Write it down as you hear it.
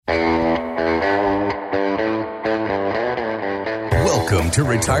Welcome to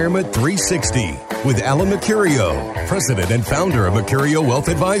Retirement 360 with Alan Mercurio, president and founder of Mercurio Wealth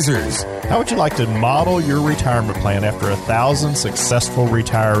Advisors. How would you like to model your retirement plan after 1,000 successful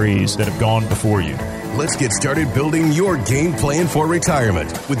retirees that have gone before you? Let's get started building your game plan for retirement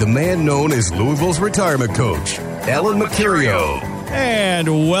with the man known as Louisville's retirement coach, Alan Mercurio.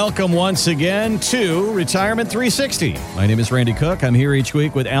 And welcome once again to Retirement 360. My name is Randy Cook. I'm here each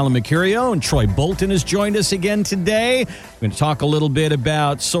week with Alan Mercurio, and Troy Bolton has joined us again today. We're going to talk a little bit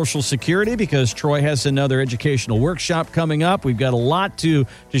about Social Security because Troy has another educational workshop coming up. We've got a lot to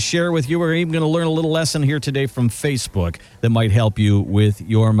share with you. We're even going to learn a little lesson here today from Facebook that might help you with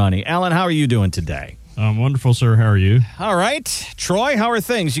your money. Alan, how are you doing today? Wonderful, sir. How are you? All right. Troy, how are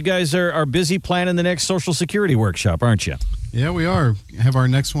things? You guys are busy planning the next Social Security workshop, aren't you? Yeah, we are. Have our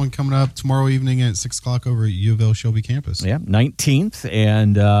next one coming up tomorrow evening at 6 o'clock over at U of L Shelby campus. Yeah, 19th.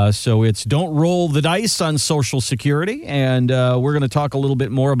 And so it's Don't Roll the Dice on Social Security. And we're going to talk a little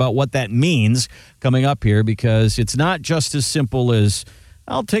bit more about what that means coming up here, because it's not just as simple as,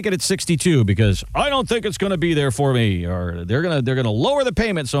 I'll take it at 62 because I don't think it's going to be there for me, or they're going to lower the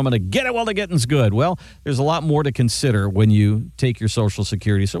payment, so I'm going to get it while the getting's good. Well, there's a lot more to consider when you take your Social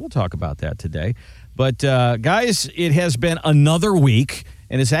Security, so we'll talk about that today. But, guys, it has been another week,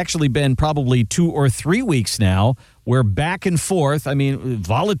 and it's actually been probably 2 or 3 weeks now. We're back and forth. I mean,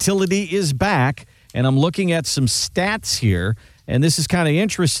 volatility is back, and I'm looking at some stats here, and this is kind of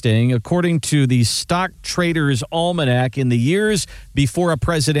interesting. According to the Stock Traders Almanac, in the years before a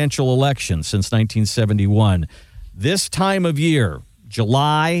presidential election since 1971, this time of year,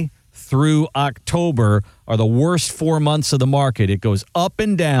 July through October, are the worst 4 months of the market. It goes up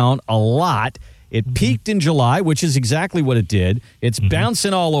and down a lot. It peaked in July, which is exactly what it did. It's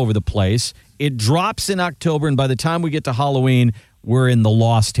bouncing all over the place. It drops in October, and by the time we get to Halloween, we're in the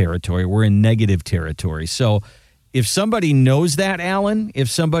loss territory. We're in negative territory. So if somebody knows that, Alan, if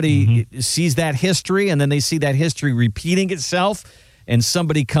somebody sees that history and then they see that history repeating itself, and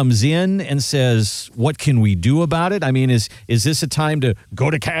somebody comes in and says, what can we do about it? I mean, is this a time to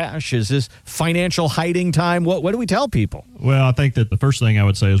go to cash? Is this financial hiding time? What do we tell people? Well, I think that the first thing I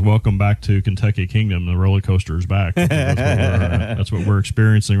would say is welcome back to Kentucky Kingdom. The roller coaster is back. That's what we're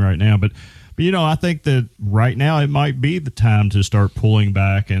experiencing right now. But you know, I think that right now it might be the time to start pulling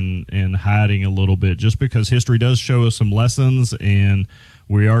back and hiding a little bit, just because history does show us some lessons, and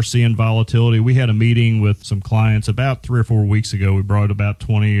we are seeing volatility. We had a meeting with some clients about 3 or 4 weeks ago. We brought about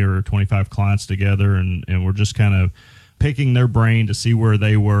 20 or 25 clients together, and we're just kind of picking their brain to see where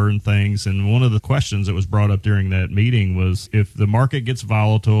they were and things. And one of the questions that was brought up during that meeting was, if the market gets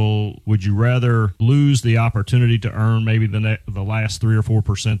volatile, would you rather lose the opportunity to earn maybe the last 3 or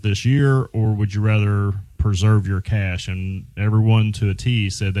 4% this year, or would you rather preserve your cash? And everyone to a T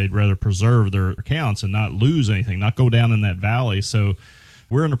said they'd rather preserve their accounts and not lose anything, not go down in that valley. So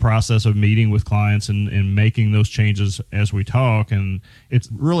we're in the process of meeting with clients and making those changes as we talk. And it's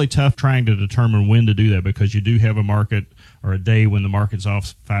really tough trying to determine when to do that, because you do have a market or a day when the market's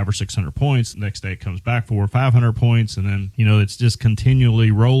off 500 or 600 points. The next day it comes back 400 or 500 points. And then, you know, it's just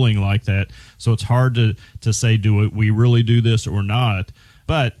continually rolling like that. So it's hard to say, do we really do this or not?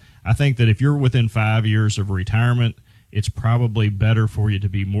 But I think that if you're within 5 years of retirement, it's probably better for you to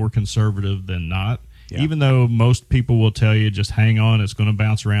be more conservative than not. Yeah. Even though most people will tell you, just hang on, it's going to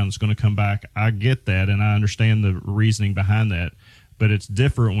bounce around, it's going to come back. I get that, and I understand the reasoning behind that. But it's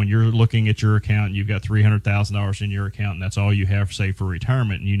different when you're looking at your account and you've got $300,000 in your account, and that's all you have saved for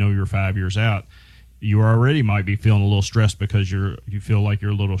retirement, and you know you're 5 years out. You already might be feeling a little stressed because you feel like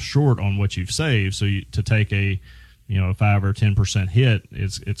you're a little short on what you've saved. So to take a 5 or 10% hit,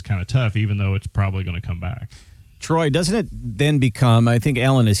 it's kind of tough, even though it's probably going to come back. Troy, doesn't it then become, I think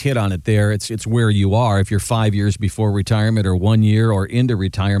Alan has hit on it there, it's where you are. If you're 5 years before retirement or 1 year or into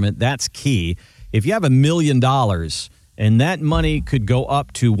retirement, that's key. If you have $1 million and that money could go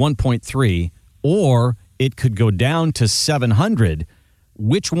up to 1.3 or it could go down to 700,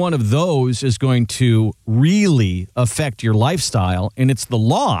 which one of those is going to really affect your lifestyle? And it's the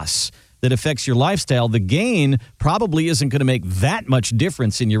loss that affects your lifestyle. The gain probably isn't going to make that much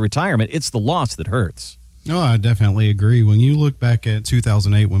difference in your retirement. It's the loss that hurts. No, I definitely agree. When you look back at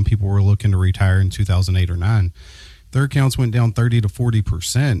 2008, when people were looking to retire in 2008 or 9, their accounts went down 30 to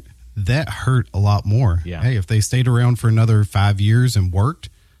 40%. That hurt a lot more. Yeah. Hey, if they stayed around for another 5 years and worked,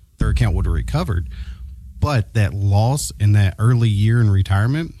 their account would have recovered. But that loss in that early year in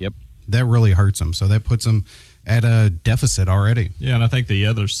retirement, that really hurts them. So that puts them at a deficit already. Yeah, and I think the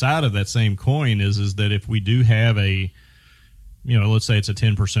other side of that same coin is that if we do have a, let's say it's a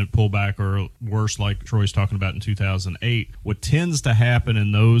 10% pullback or worse, like Troy's talking about in 2008, what tends to happen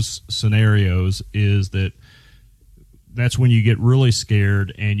in those scenarios is that that's when you get really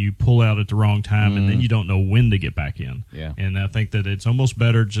scared and you pull out at the wrong time, and then you don't know when to get back in. Yeah. And I think that it's almost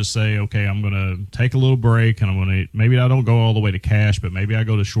better to just say, okay, I'm going to take a little break, and I'm going to, maybe I don't go all the way to cash, but maybe I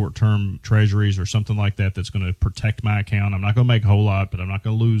go to short-term treasuries or something like that that's going to protect my account. I'm not going to make a whole lot, but I'm not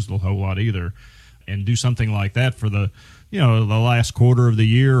going to lose the whole lot either. And do something like that for the last quarter of the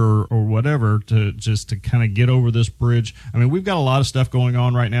year or whatever, to kind of get over this bridge. I mean, we've got a lot of stuff going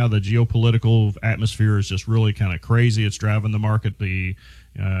on right now. The geopolitical atmosphere is just really kind of crazy. It's driving the market. The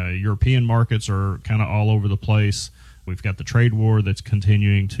European markets are kind of all over the place. We've got the trade war that's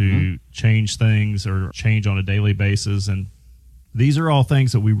continuing to change things or change on a daily basis. And these are all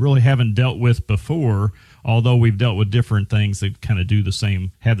things that we really haven't dealt with before, although we've dealt with different things that kind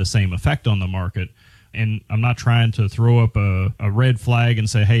of have the same effect on the market. And I'm not trying to throw up a red flag and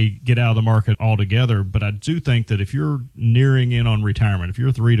say, hey, get out of the market altogether. But I do think that if you're nearing in on retirement, if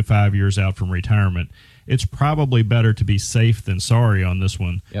you're 3 to 5 years out from retirement, it's probably better to be safe than sorry on this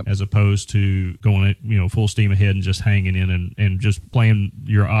one, as opposed to going full steam ahead and just hanging in and just playing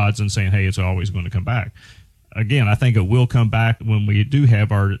your odds and saying, hey, it's always going to come back. Again, I think it will come back when we do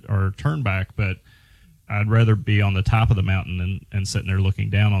have our turn back, but I'd rather be on the top of the mountain and sitting there looking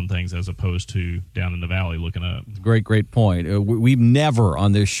down on things as opposed to down in the valley looking up. Great point. We've never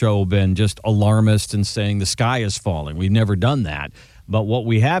on this show been just alarmist and saying the sky is falling. We've never done that. But what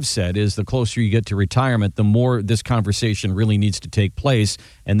we have said is the closer you get to retirement, the more this conversation really needs to take place,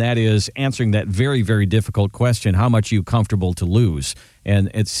 and that is answering that very, very difficult question, how much are you comfortable to lose?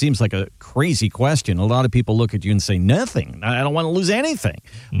 And it seems like a crazy question. A lot of people look at you and say, nothing. I don't want to lose anything.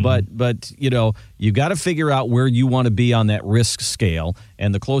 But you've got to figure out where you want to be on that risk scale.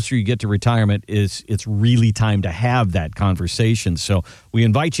 And the closer you get to retirement, it's really time to have that conversation. So we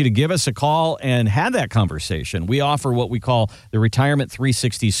invite you to give us a call and have that conversation. We offer what we call the Retirement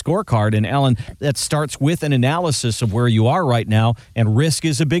 360 Scorecard. And Alan, that starts with an analysis of where you are right now. And risk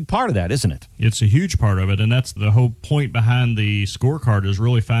is a big part of that, isn't it? It's a huge part of it. And that's the whole point behind the scorecard, is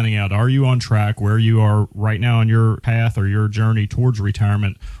really finding out, are you on track where you are right now on your path or your journey towards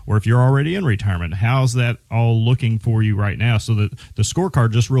retirement, or if you're already in retirement, how's that all looking for you right now? So that the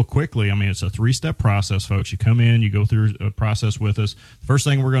scorecard, just real quickly, I mean, it's a 3-step process, folks. You come in, you go through a process with us. The first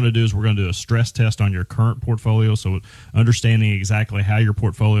thing we're going to do is we're going to do a stress test on your current portfolio, so understanding exactly how your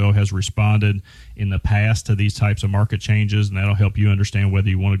portfolio has responded in the past to these types of market changes, and that'll help you understand whether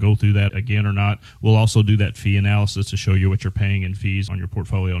you want to go through that again or not. We'll also do that fee analysis to show you what you're paying in fees on your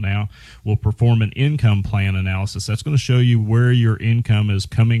portfolio now. We'll perform an income plan analysis. That's going to show you where your income is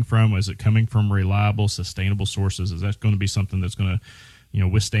coming from. Is it coming from reliable, sustainable sources? Is that going to be something that's going to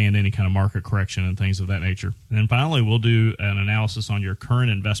withstand any kind of market correction and things of that nature? And then finally, we'll do an analysis on your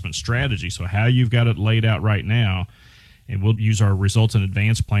current investment strategy, so how you've got it laid out right now. And we'll use our results and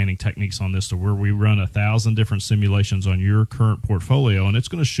advanced planning techniques on this, to where we run 1,000 different simulations on your current portfolio. And it's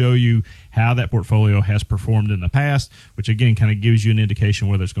going to show you how that portfolio has performed in the past, which again kind of gives you an indication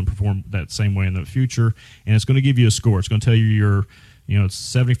whether it's going to perform that same way in the future. And it's going to give you a score. It's going to tell you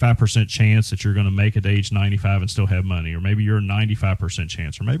it's 75% chance that you're going to make it to age 95 and still have money, or maybe you're a 95%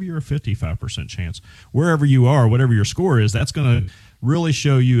 chance, or maybe you're a 55% chance. Wherever you are, whatever your score is, that's going to really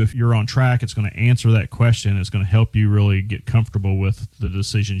show you if you're on track. It's going to answer that question. It's going to help you really get comfortable with the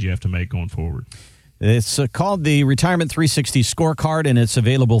decisions you have to make going forward. It's called the Retirement 360 Scorecard, and it's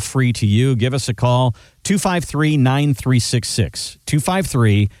available free to you. Give us a call,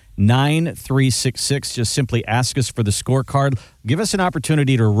 253-9366, 253-9366. Just simply ask us for the scorecard. Give us an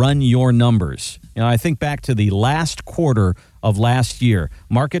opportunity to run your numbers. I think back to the last quarter of last year.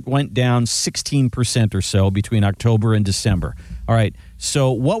 Market went down 16% or so between October and December. All right,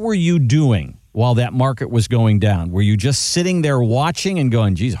 so what were you doing while that market was going down? Were you just sitting there watching and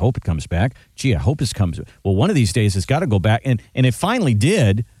going, geez, I hope it comes back. Gee, I hope it comes. Well, one of these days it's got to go back. And it finally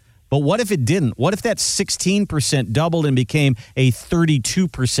did. But what if it didn't? What if that 16% doubled and became a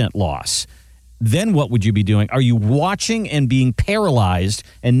 32% loss? Then what would you be doing? Are you watching and being paralyzed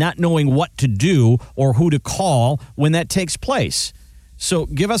and not knowing what to do or who to call when that takes place? So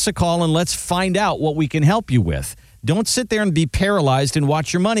give us a call and let's find out what we can help you with. Don't sit there and be paralyzed and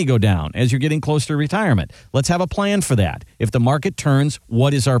watch your money go down as you're getting close to retirement. Let's have a plan for that. If the market turns,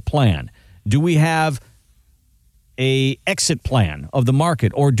 what is our plan? Do we have a exit plan of the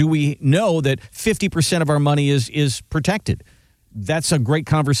market, or do we know that 50% of our money is protected? That's a great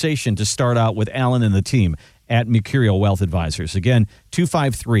conversation to start out with Alan and the team at Mercurio Wealth Advisors. Again,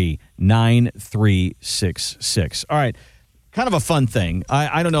 253-9366. All right. Kind of a fun thing.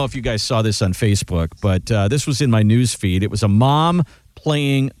 I don't know if you guys saw this on Facebook, but this was in my news feed. It was a mom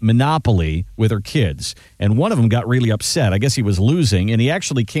playing Monopoly with her kids, and one of them got really upset. I guess he was losing, and he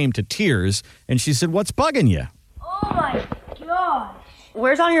actually came to tears, and she said, "What's bugging you?" Oh, Oh my gosh.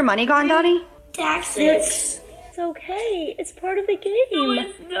 Where's all your money gone, Donnie? Taxes. It's okay. It's part of the game. No,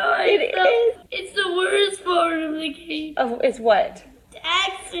 it's not. It is. It's the worst part of the game. Oh, it's what?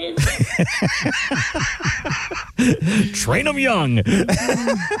 Taxes. Train them young.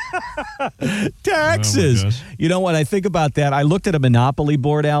 Taxes. Oh, you know what? I think about that. I looked at a Monopoly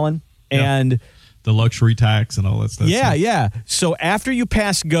board, Alan, and the luxury tax and all that stuff. Yeah. So after you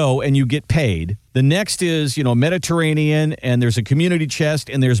pass go and you get paid, the next is, Mediterranean, and there's a community chest,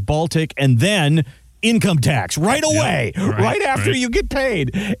 and there's Baltic, and then income tax right away, right after you get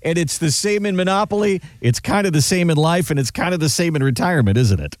paid. And it's the same in Monopoly. It's kind of the same in life, and it's kind of the same in retirement,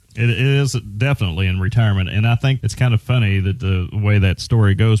 isn't it? It is definitely in retirement. And I think it's kind of funny that the way that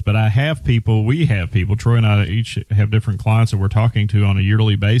story goes. But we have people, Troy and I each have different clients that we're talking to on a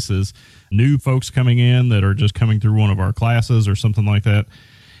yearly basis, new folks coming in that are just coming through one of our classes or something like that.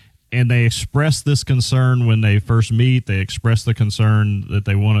 And they express this concern when they first meet. They express the concern that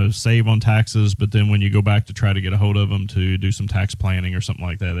they want to save on taxes, but then when you go back to try to get a hold of them to do some tax planning or something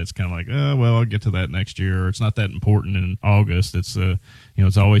like that, it's kind of like, well, I'll get to that next year. Or it's not that important in August. It's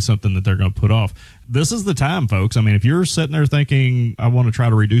it's always something that they're going to put off. This is the time, folks. I mean, if you're sitting there thinking, I want to try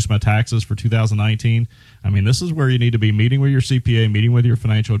to reduce my taxes for 2019, I mean, this is where you need to be meeting with your CPA, meeting with your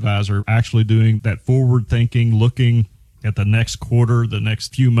financial advisor, actually doing that forward thinking, looking at the next quarter, the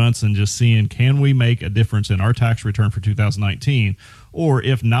next few months, and just seeing, can we make a difference in our tax return for 2019? Or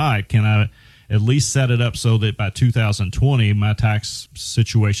if not, can I at least set it up so that by 2020, my tax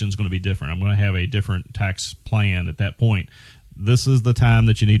situation is going to be different? I'm going to have a different tax plan at that point. This is the time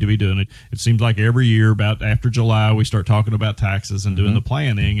that you need to be doing it. It seems like every year about after July, we start talking about taxes and doing the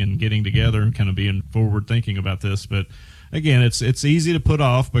planning and getting together and kind of being forward thinking about this. But again, it's easy to put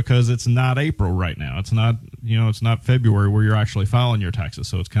off because it's not April right now. It's not, it's not February where you're actually filing your taxes.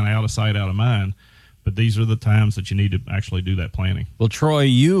 So it's kind of out of sight, out of mind. But these are the times that you need to actually do that planning. Well, Troy,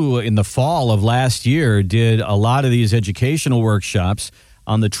 you in the fall of last year did a lot of these educational workshops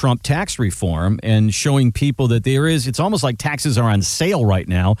on the Trump tax reform and showing people that it's almost like taxes are on sale right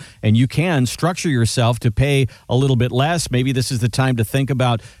now, and you can structure yourself to pay a little bit less. Maybe this is the time to think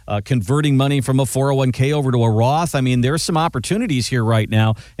about converting money from a 401k over to a Roth. I mean, there's some opportunities here right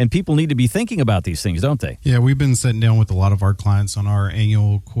now, and people need to be thinking about these things, don't they? Yeah, we've been sitting down with a lot of our clients on our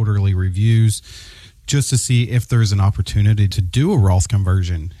annual quarterly reviews just to see if there's an opportunity to do a Roth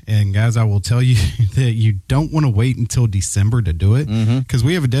conversion. And guys, I will tell you that you don't want to wait until December to do it, because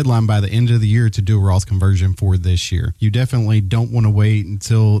we have a deadline by the end of the year to do a Roth conversion for this year. You definitely don't want to wait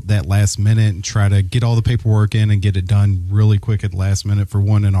until that last minute and try to get all the paperwork in and get it done really quick at the last minute. For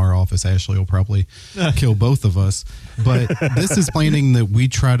one, in our office, Ashley will probably kill both of us. But this is planning that we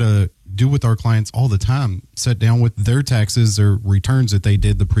try to do with our clients all the time. Sit down with their taxes or returns that they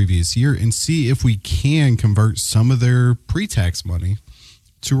did the previous year and see if we can convert some of their pre-tax money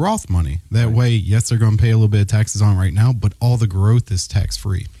to Roth money. That way, yes, they're going to pay a little bit of taxes on right now, but all the growth is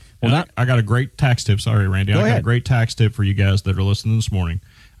tax-free. Well, I got a great tax tip. Sorry, Randy. I got a great tax tip for you guys that are listening this morning.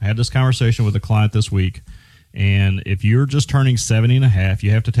 I had this conversation with a client this week, and if you're just turning 70 and a half,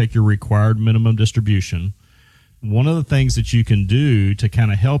 you have to take your required minimum distribution. One of the things that you can do to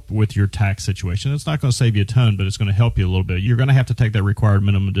kind of help with your tax situation, it's not going to save you a ton, but it's going to help you a little bit. You're going to have to take that required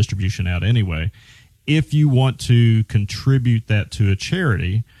minimum distribution out anyway. If you want to contribute that to a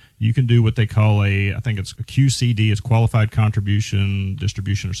charity, you can do what they call I think it's a QCD, it's qualified contribution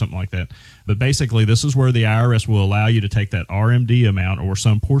distribution or something like that. But basically, this is where the IRS will allow you to take that RMD amount or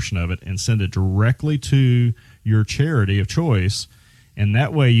some portion of it and send it directly to your charity of choice. And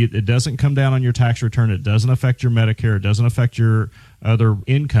that way, it doesn't come down on your tax return. It doesn't affect your Medicare. It doesn't affect your other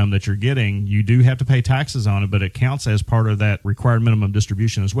income that you're getting. You do have to pay taxes on it, but it counts as part of that required minimum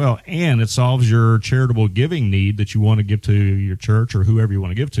distribution as well. And it solves your charitable giving need that you want to give to your church or whoever you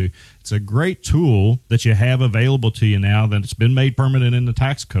want to give to. It's a great tool that you have available to you now that it's been made permanent in the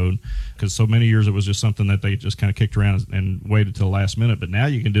tax code, because so many years it was just something that they just kind of kicked around and waited till the last minute. But now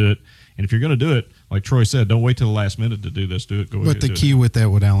you can do it. And if you're going to do it, like Troy said, don't wait till the last minute to do this. Do it. Go ahead. But the key with that,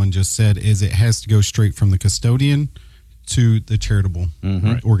 what Alan just said, is it has to go straight from the custodian to the charitable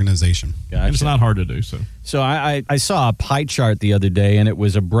organization. Gotcha. And it's not hard to do so. So I saw a pie chart the other day, and it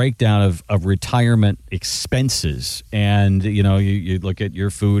was a breakdown of retirement expenses. And, you look at your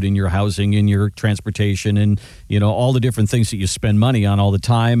food and your housing and your transportation and, all the different things that you spend money on all the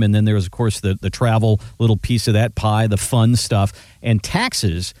time. And then there's, of course, the travel little piece of that pie, the fun stuff, and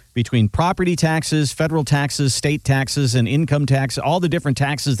taxes between property taxes, federal taxes, state taxes, and income tax, all the different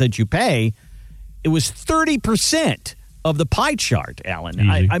taxes that you pay. It was 30% of the pie chart, Alan.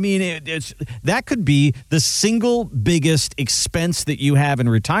 Easy. I mean, it's that could be the single biggest expense that you have in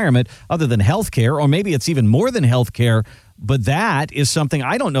retirement other than health care, or maybe it's even more than health care. But that is something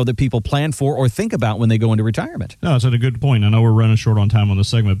I don't know that people plan for or think about when they go into retirement. No, it's a good point. I know we're running short on time on this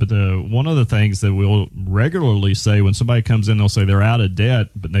segment, but one of the things that we'll regularly say when somebody comes in, they'll say they're out of debt,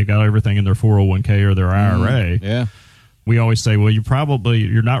 but they got everything in their 401k or their IRA. Yeah. We always say, well,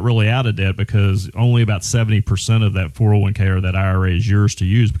 you're not really out of debt because only about 70% of that 401k or that IRA is yours to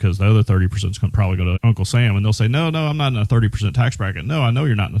use, because the other 30% is going to probably go to Uncle Sam. And they'll say, no, I'm not in a 30% tax bracket. No, I know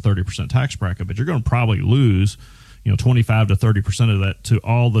you're not in a 30% tax bracket, but you're going to probably lose 25 to 30% of that to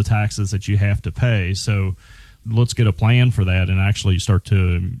all the taxes that you have to pay. So let's get a plan for that and actually start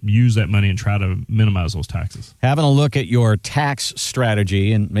to use that money and try to minimize those taxes. Having a look at your tax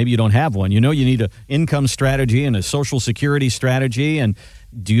strategy, and maybe you don't have one. You need an income strategy and a Social Security strategy. And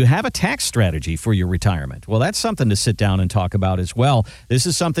do you have a tax strategy for your retirement? Well, that's something to sit down and talk about as well. This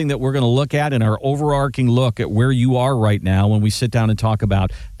is something that we're going to look at in our overarching look at where you are right now when we sit down and talk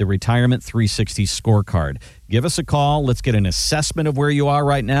about the Retirement 360 scorecard. Give us a call. Let's get an assessment of where you are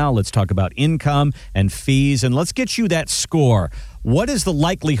right now. Let's talk about income and fees, and let's get you that score. What is the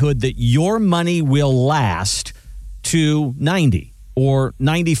likelihood that your money will last to 90 or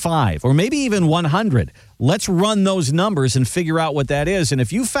 95 or maybe even 100? Let's run those numbers and figure out what that is. And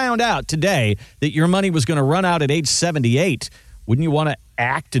if you found out today that your money was going to run out at age 78, wouldn't you want to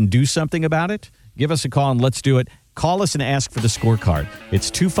act and do something about it? Give us a call and let's do it. Call us and ask for the scorecard.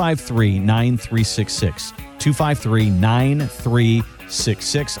 It's 253-9366.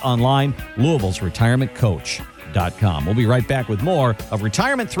 253-9366. Online, Louisville'sRetirementCoach.com. We'll be right back with more of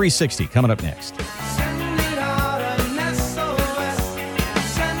Retirement 360 coming up next.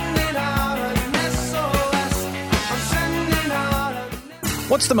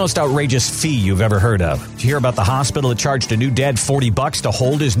 What's the most outrageous fee you've ever heard of? Did you hear about the hospital that charged a new dad $40 to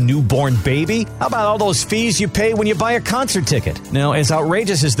hold his newborn baby? How about all those fees you pay when you buy a concert ticket? Now, as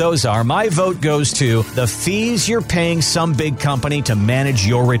outrageous as those are, my vote goes to the fees you're paying some big company to manage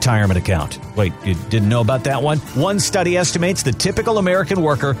your retirement account. Wait, you didn't know about that one? One study estimates the typical American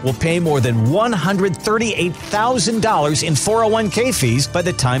worker will pay more than $138,000 in 401k fees by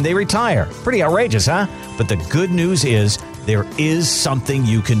the time they retire. Pretty outrageous, huh? But the good news is, there is something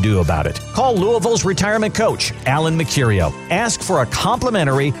you can do about it. Call Louisville's retirement coach, Alan Mercurio. Ask for a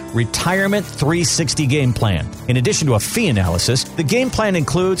complimentary Retirement 360 game plan. In addition to a fee analysis, the game plan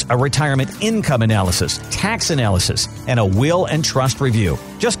includes a retirement income analysis, tax analysis, and a will and trust review.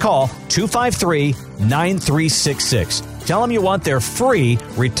 Just call 253-9366. Tell them you want their free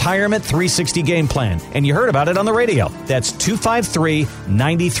Retirement 360 game plan, and you heard about it on the radio. That's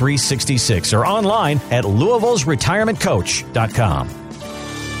 253-9366 or online at Louisville'sRetirementCoach.com.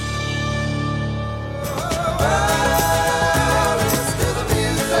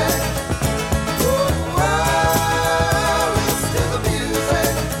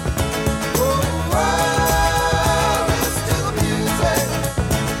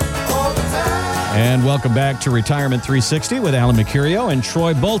 And welcome back to Retirement 360 with Alan Mercurio and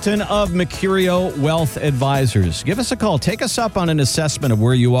Troy Bolton of Mercurio Wealth Advisors. Give us a call. Take us up on an assessment of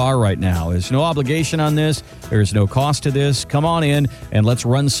where you are right now. There's no obligation on this. There's no cost to this. Come on in and let's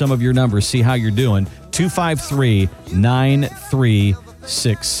run some of your numbers, see how you're doing.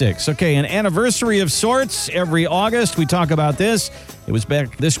 253-9366. Okay, an anniversary of sorts. Every August we talk about this. It was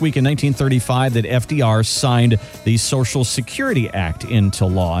back this week in 1935 that FDR signed the Social Security Act into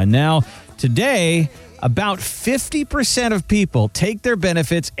law. And now, today, about 50% of people take their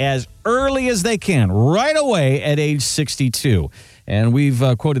benefits as early as they can, right away at age 62. And we've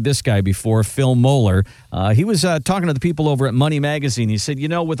quoted this guy before, Phil Moeller. He was talking to the people over at Money Magazine. He said,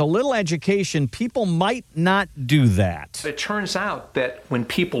 with a little education, people might not do that. It turns out that when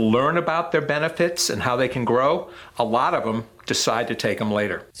people learn about their benefits and how they can grow, a lot of them decide to take them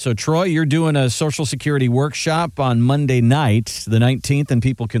later. So, Troy, you're doing a Social Security workshop on Monday night, the 19th, and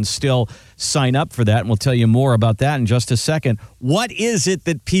people can still sign up for that. And we'll tell you more about that in just a second. What is it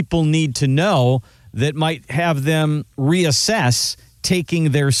that people need to know that might have them reassess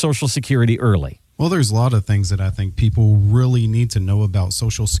taking their Social Security early? Well, there's a lot of things that I think people really need to know about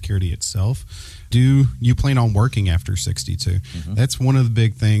Social Security itself. Do you plan on working after 62? Mm-hmm. That's one of the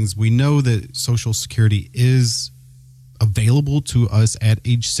big things. We know that Social Security is available to us at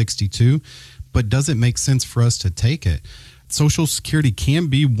age 62, but does it make sense for us to take it? Social Security can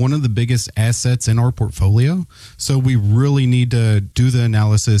be one of the biggest assets in our portfolio. So we really need to do the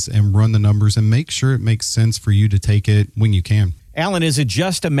analysis and run the numbers and make sure it makes sense for you to take it when you can. Alan, is it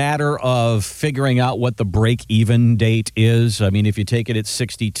just a matter of figuring out what the break-even date is? I mean, if you take it at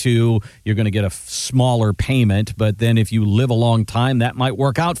 62, you're going to get a smaller payment, but then if you live a long time, that might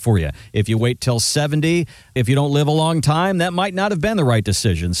work out for you. If you wait till 70, if you don't live a long time, that might not have been the right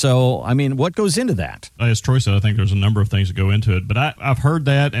decision. So, I mean, what goes into that? As Troy said, I think there's a number of things that go into it, but I've heard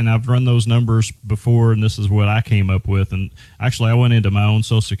that, and I've run those numbers before, and this is what I came up with. And actually, I went into my own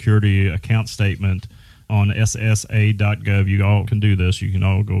Social Security account statement on ssa.gov. You all can do this. You can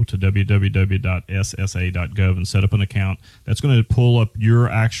all go to www.ssa.gov and set up an account. That's going to pull up your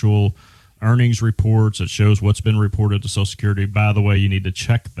actual earnings reports. It shows what's been reported to Social Security. By the way, you need to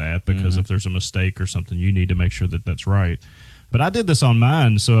check that because if there's a mistake or something, you need to make sure that that's right. But I did this on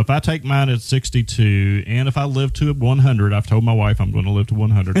mine. So if I take mine at 62 and if I live to 100, I've told my wife I'm going to live to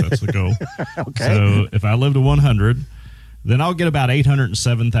 100. That's the goal. Okay. So if I live to 100, then I'll get about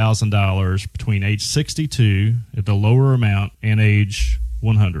 $807,000 between age 62 at the lower amount and age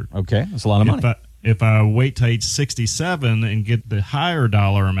 100. Okay, that's a lot of money. If I wait to age 67 and get the higher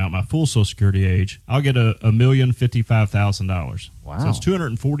dollar amount, my full Social Security age, I'll get $1,055,000. Wow. So it's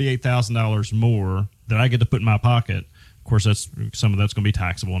 $248,000 more that I get to put in my pocket. Of course, some of that's going to be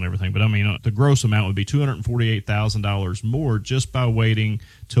taxable and everything, but I mean, the gross amount would be $248,000 more just by waiting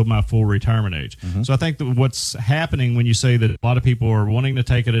till my full retirement age. So I think that what's happening when you say that a lot of people are wanting to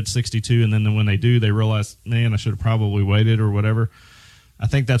take it at 62, and then when they do, they realize, man, I should have probably waited or whatever. I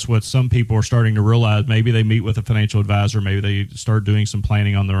think that's what some people are starting to realize. Maybe they meet with a financial advisor, maybe they start doing some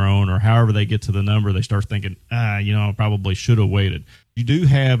planning on their own, or however they get to the number, they start thinking, I probably should have waited. You do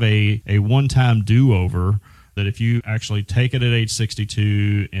have a one-time do-over that if you actually take it at age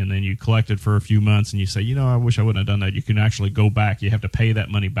 62 and then you collect it for a few months and you say, I wish I wouldn't have done that, you can actually go back. You have to pay that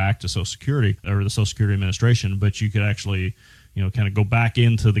money back to Social Security or the Social Security Administration, but you could actually kind of go back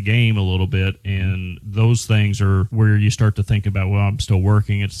into the game a little bit. And those things are where you start to think about, well, I'm still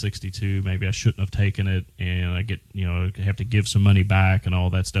working at 62. Maybe I shouldn't have taken it. And I get, have to give some money back and all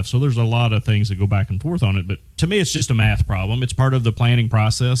that stuff. So there's a lot of things that go back and forth on it. But to me, it's just a math problem. It's part of the planning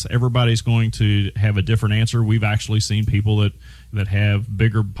process. Everybody's going to have a different answer. We've actually seen people that have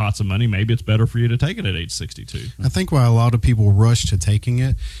bigger pots of money. Maybe it's better for you to take it at age 62. I think why a lot of people rush to taking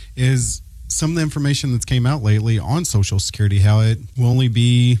it is some of the information that's came out lately on Social Security, how it will only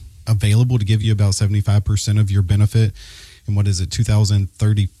be available to give you about 75% of your benefit in,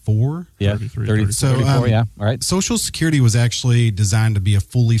 2034? Yeah, 33. So, 34, yeah. All right. Social Security was actually designed to be a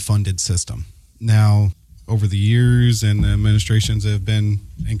fully funded system. Now, over the years and the administrations that have been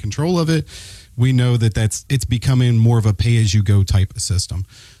in control of it, we know that it's becoming more of a pay-as-you-go type of system.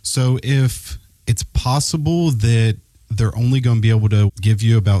 So if it's possible that they're only going to be able to give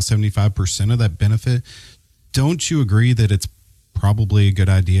you about 75% of that benefit, don't you agree that it's probably a good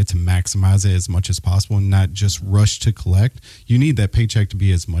idea to maximize it as much as possible and not just rush to collect? You need that paycheck to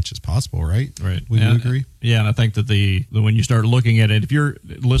be as much as possible, right? Right. Would you agree? Yeah, and I think that when you start looking at it, if you're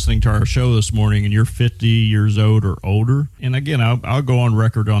listening to our show this morning and you're 50 years old or older, and again, I'll go on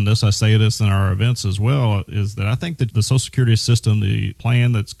record on this, I say this in our events as well, is that I think that the Social Security system, the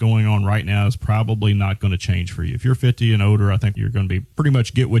plan that's going on right now, is probably not going to change for you. If you're 50 and older, I think you're going to be pretty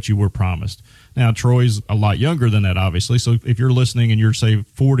much get what you were promised. Now, Troy's a lot younger than that, obviously, so if you're listening and you're, say,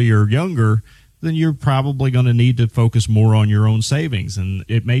 40 or younger, then you're probably going to need to focus more on your own savings, and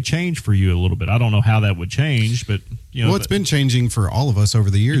it may change for you a little bit. I don't know how that would change, but well, it's been changing for all of us over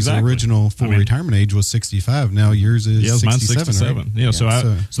the years. Exactly. The original full retirement age was 65. Now yours is 67. Mine's 67. Right? Yeah,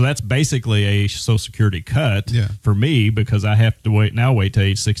 so that's basically a Social Security cut for me because I have to wait to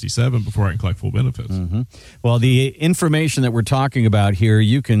age 67 before I can collect full benefits. Mm-hmm. Well, the information that we're talking about here,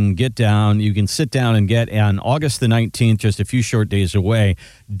 you can sit down and get on August the 19th, just a few short days away.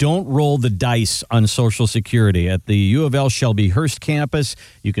 Don't roll the dice on Social Security at the U of L Shelbyhurst campus.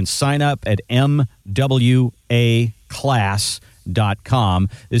 You can sign up at mwaclass.com.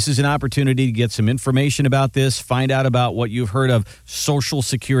 This is an opportunity to get some information about this, find out about what you've heard of Social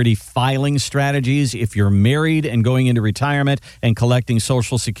Security filing strategies. If you're married and going into retirement and collecting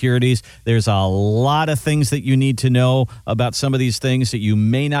Social Securities, there's a lot of things that you need to know about some of these things that you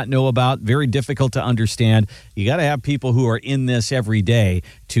may not know about. Very difficult to understand. You got to have people who are in this every day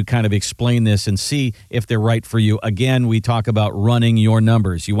to kind of explain this and see if they're right for you. Again, we talk about running your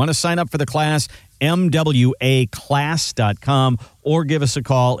numbers. You want to sign up for the class? mwaclass.com or give us a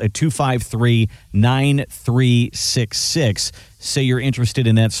call at 253-9366. Say you're interested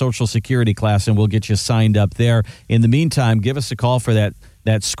in that Social Security class and we'll get you signed up there. In the meantime, give us a call for that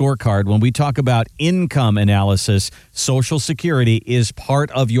that scorecard. When we talk about income analysis, Social Security is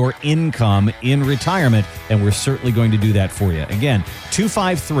part of your income in retirement, and we're certainly going to do that for you. Again,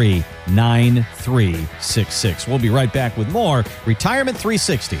 253-9366. We'll be right back with more Retirement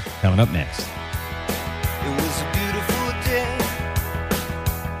 360 coming up next. It was a beautiful day,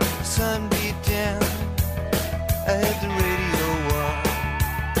 the sun beat down, I had the radio on,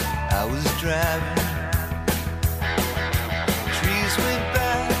 I was driving, trees went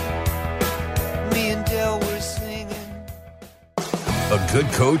by, me and Del were singing. A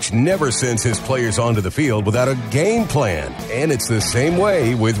good coach never sends his players onto the field without a game plan, and it's the same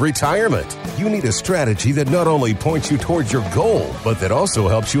way with retirement. You need a strategy that not only points you towards your goal, but that also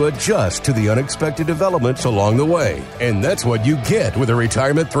helps you adjust to the unexpected developments along the way. And that's what you get with a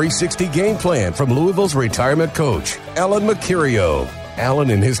Retirement 360 game plan from Louisville's retirement coach, Alan Mercurio. Alan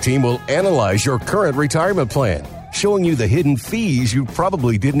and his team will analyze your current retirement plan, showing you the hidden fees you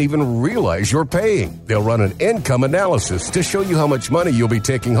probably didn't even realize you're paying. They'll run an income analysis to show you how much money you'll be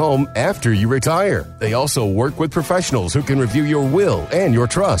taking home after you retire. They also work with professionals who can review your will and your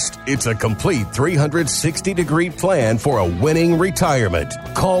trust. It's a complete 360-degree plan for a winning retirement.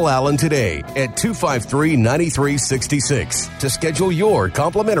 Call Alan today at 253-9366 to schedule your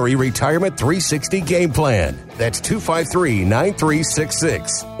complimentary Retirement 360 game plan. That's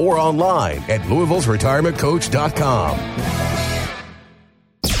 253-9366 or online at Louisville'sRetirementCoach.com.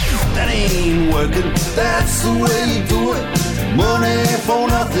 That ain't working, that's the way you do it. Money for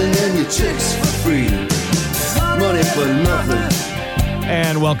nothing and your chicks for free. Money for nothing.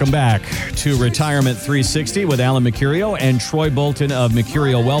 And welcome back to Retirement 360 with Alan Mercurio and Troy Bolton of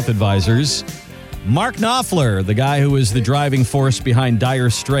Mercurio Wealth Advisors. Mark Knopfler, the guy who was the driving force behind Dire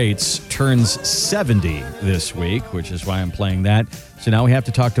Straits, turns 70 this week, which is why I'm playing that. So now we have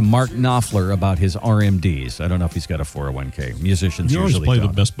to talk to Mark Knopfler about his RMDs. I don't know if he's got a 401k. Musicians You always usually play don't.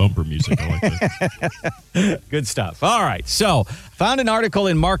 the best bumper music. I like that. Good stuff. All right. So, found an article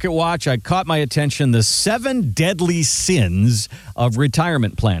in Market Watch. I caught my attention, the 7 deadly sins of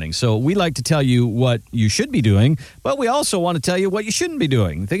retirement planning. So, we like to tell you what you should be doing, but we also want to tell you what you shouldn't be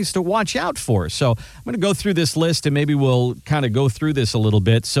doing, things to watch out for. So, I'm going to go through this list and maybe we'll kind of go through this a little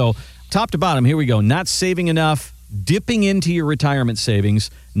bit. So, top to bottom, here we go. Not saving enough, dipping into your retirement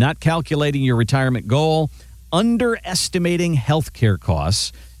savings, not calculating your retirement goal, underestimating health care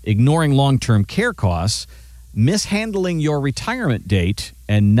costs, ignoring long-term care costs, mishandling your retirement date,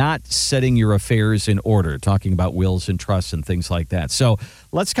 and not setting your affairs in order, talking about wills and trusts and things like that. So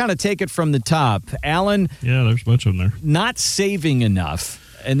let's kind of take it from the top. Alan? Yeah, there's a bunch of them there. Not saving enough.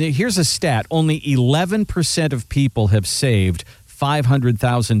 And here's a stat. Only 11% of people have saved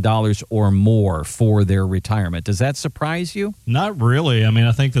 $500,000 or more for their retirement. Does that surprise you? Not really. I mean,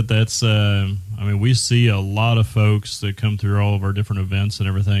 I think that's, we see a lot of folks that come through all of our different events and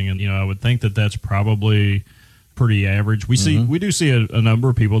everything. And, I would think that that's probably pretty average. We do see a number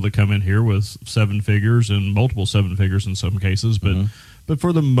of people that come in here with 7 figures and multiple 7 figures in some cases, but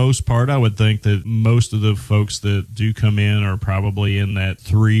for the most part, I would think that most of the folks that do come in are probably in that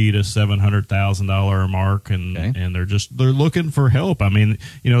 $300,000 to $700,000 mark, and they're looking for help. I mean,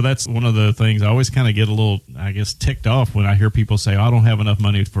 that's one of the things I always kind of get a little, I guess, ticked off when I hear people say, "I don't have enough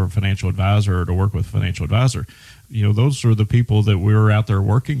money for a financial advisor or to work with a financial advisor." Those are the people that we're out there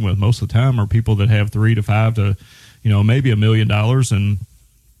working with most of the time are people that have $3 to $5 to, maybe $1 million, and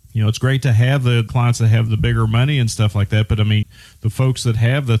it's great to have the clients that have the bigger money and stuff like that. But I mean, the folks that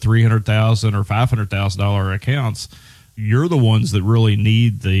have the $300,000 or $500,000 accounts, you're the ones that really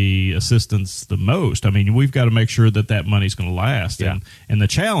need the assistance the most. I mean, we've got to make sure that money's going to last. Yeah. And the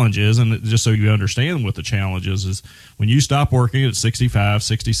challenge is, and just so you understand what the challenge is when you stop working at 65,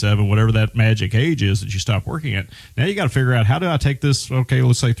 67, whatever that magic age is that you stop working at, now you got to figure out, how do I take this, okay,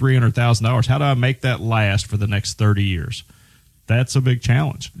 let's say $300,000, how do I make that last for the next 30 years? That's a big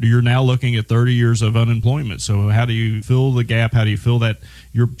challenge. You're now looking at 30 years of unemployment. So how do you fill the gap? How do you fill that,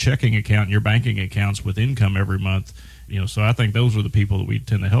 your checking account and your banking accounts with income every month? So I think those are the people that we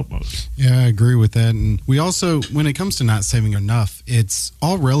tend to help most. Yeah, I agree with that. And we also, when it comes to not saving enough, it's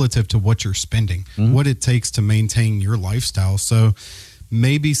all relative to what you're spending, what it takes to maintain your lifestyle. So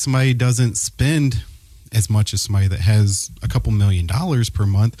maybe somebody doesn't spend as much as somebody that has a couple $1 million per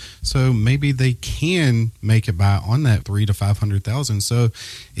month. So maybe they can make it by on that $300,000 to $500,000. So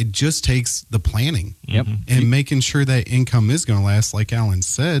it just takes the planning and making sure that income is going to last, like Alan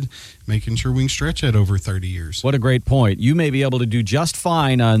said, making sure we can stretch it over 30 years. What a great point. You may be able to do just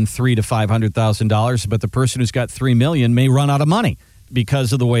fine on $300,000 to $500,000, but the person who's got $3 million may run out of money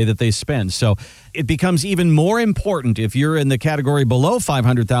because of the way that they spend. So it becomes even more important if you're in the category below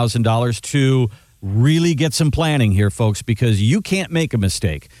 $500,000 to really get some planning here, folks, because you can't make a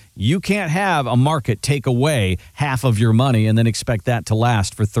mistake. You can't have a market take away half of your money and then expect that to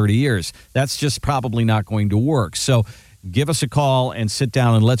last for 30 years. That's just probably not going to work. So give us a call and sit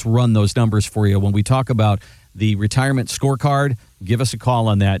down and let's run those numbers for you. When we talk about the retirement scorecard, give us a call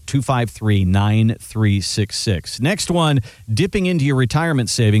on that, 253-9366. Next one, dipping into your retirement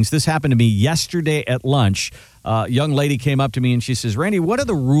savings. This happened to me yesterday at lunch. A young lady came up to me and she says, Randy, what are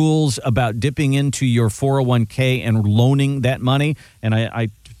the rules about dipping into your 401k and loaning that money? And I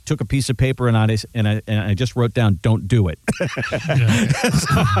took a piece of paper and I just wrote down, don't do it.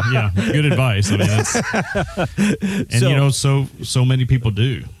 Yeah, good advice. I mean, so many people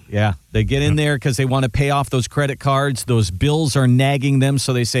do. Yeah, they get in there because they want to pay off those credit cards. Those bills are nagging them,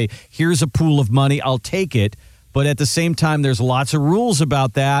 so they say, here's a pool of money, I'll take it. But at the same time, there's lots of rules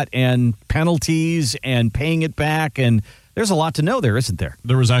about that and penalties and paying it back, and there's a lot to know there, isn't there?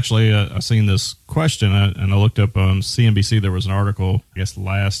 There was actually, I seen this question, and I looked up on CNBC. There was an article, I guess,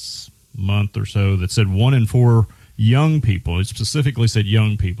 last month or so that said 1 in 4 young people, it specifically said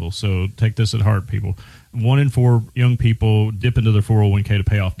young people, so take this at heart, people. 1 in 4 young people dip into their 401k to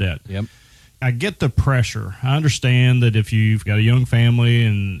pay off debt. Yep. I get the pressure. I understand that if you've got a young family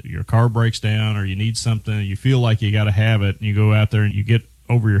and your car breaks down or you need something, you feel like you got to have it, and you go out there and you get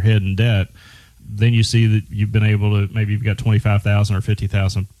over your head in debt, then you see that you've been able to, maybe you've got $25,000 or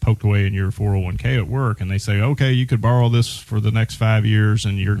 $50,000 poked away in your 401k at work, and they say, okay, you could borrow this for the next 5 years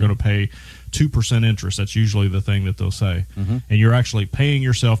and you're going to pay 2% interest. That's usually the thing that they'll say. And you're actually paying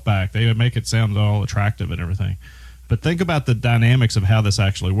yourself back. They make it sound all attractive and everything. But think about the dynamics of how this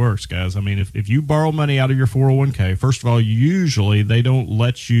actually works, guys. I mean, if you borrow money out of your 401k, first of all, usually they don't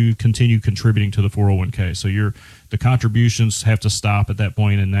let you continue contributing to the 401k. So the contributions have to stop at that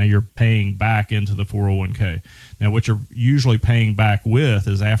point, and now you're paying back into the 401k. Now, what you're usually paying back with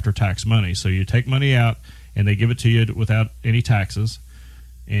is after-tax money. So you take money out, and they give it to you without any taxes,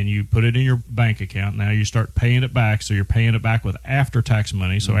 and you put it in your bank account. Now you start paying it back, so you're paying it back with after-tax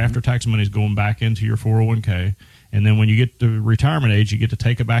money. So after-tax money is going back into your 401k. And then when you get to retirement age, you get to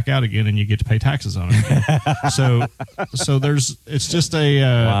take it back out again, and you get to pay taxes on it. so it's just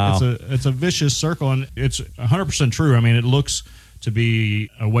it's a vicious circle, and it's 100% true. I mean, it looks to be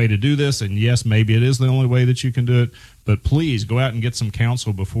a way to do this, and yes, maybe it is the only way that you can do it. But please go out and get some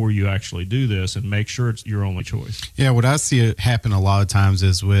counsel before you actually do this, and make sure it's your only choice. Yeah, what I see it happen a lot of times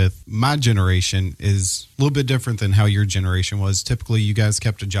is with my generation is a little bit different than how your generation was. Typically, you guys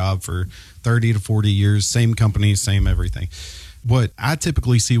kept a job for 30 to 40 years, same company, same everything. What I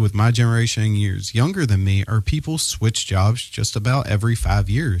typically see with my generation years younger than me are people switch jobs just about every 5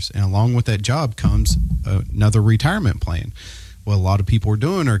 years. And along with that job comes another retirement plan. What a lot of people are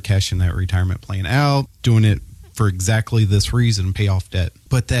doing are cashing that retirement plan out, doing it for exactly this reason, pay off debt.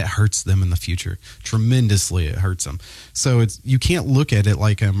 But that hurts them in the future. Tremendously, it hurts them. So you can't look at it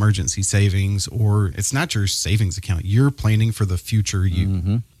like an emergency savings, or it's not your savings account. You're planning for the future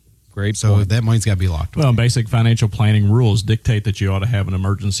you. Great. So point. that money's got to be locked away. Well, basic financial planning rules dictate that you ought to have an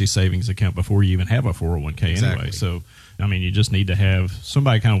emergency savings account before you even have a 401k anyway. So, I mean, you just need to have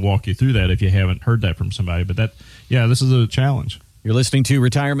somebody kind of walk you through that if you haven't heard that from somebody. But this is a challenge. You're listening to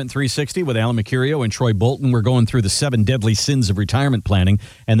Retirement 360 with Alan Mercurio and Troy Bolton. We're going through the 7 deadly sins of retirement planning.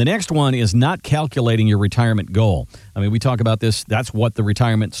 And the next one is not calculating your retirement goal. I mean, we talk about this. That's what the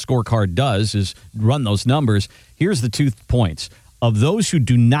retirement scorecard does, is run those numbers. Here's the 2 points. Of those who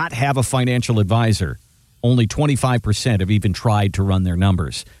do not have a financial advisor, only 25% have even tried to run their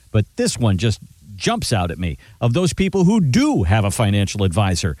numbers. But this one just jumps out at me. Of those people who do have a financial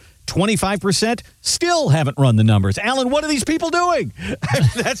advisor, 25% still haven't run the numbers. Alan, what are these people doing?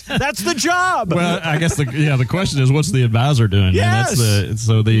 That's the job. Well, I guess the question is, what's the advisor doing? Yes.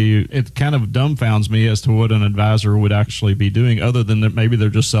 And it kind of dumbfounds me as to what an advisor would actually be doing, other than that maybe they're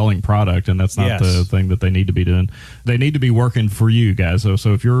just selling product, and that's not the thing that they need to be doing. They need to be working for you guys.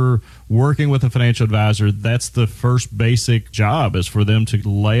 So if you're working with a financial advisor, that's the first basic job, is for them to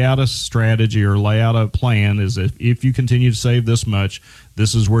lay out a strategy or lay out a plan. Is if you continue to save this much,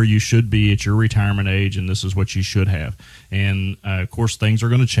 this is where you should be at your retirement age, and this is what you should have. And, of course, things are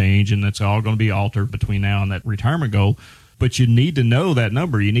going to change, and it's all going to be altered between now and that retirement goal. But you need to know that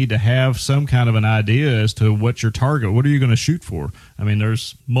number. You need to have some kind of an idea as to what's your target. What are you going to shoot for? I mean,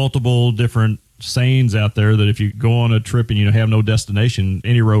 there's multiple different sayings out there that if you go on a trip and you have no destination,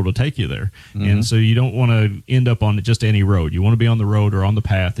 any road will take you there. And so you don't want to end up on just any road. You want to be on the road or on the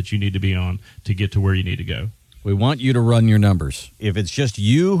path that you need to be on to get to where you need to go. We want you to run your numbers. If it's just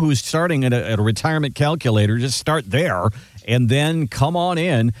you who's starting at a retirement calculator, just start there and then come on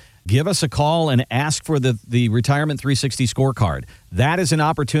in. give us a call and ask for the Retirement 360 scorecard. That is an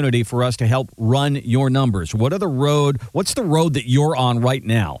opportunity for us to help run your numbers. What's the road that you're on right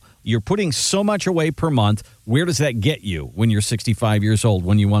now? You're putting so much away per month. Where does that get you when you're 65 years old,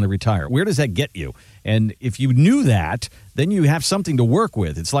 when you want to retire? Where does that get you? And if you knew that, then you have something to work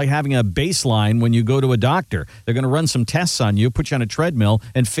with. It's like having a baseline when you go to a doctor. They're going to run some tests on you, put you on a treadmill,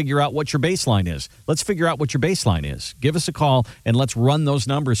 and figure out what your baseline is. Let's figure out what your baseline is. Give us a call, and let's run those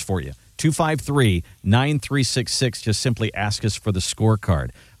numbers for you. 253-9366. Just simply ask us for the scorecard.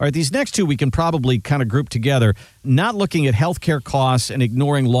 All right, these next two we can probably kind of group together, not looking at healthcare costs and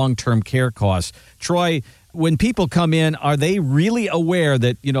ignoring long-term care costs. Troy, when people come in, are they really aware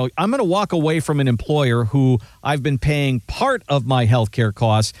that, I'm going to walk away from an employer who I've been paying part of my healthcare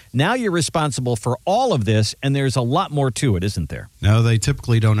costs. Now you're responsible for all of this, and there's a lot more to it, isn't there? No, they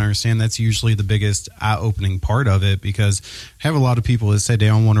typically don't understand. That's usually the biggest eye-opening part of it, because I have a lot of people that say they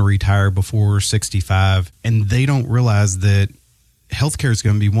don't want to retire before 65, and they don't realize that healthcare is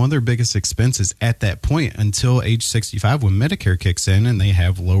going to be one of their biggest expenses at that point until age 65, when Medicare kicks in and they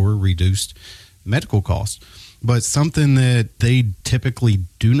have lower reduced medical costs. But something that they typically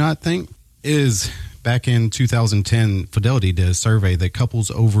do not think is, back in 2010, Fidelity did a survey that couples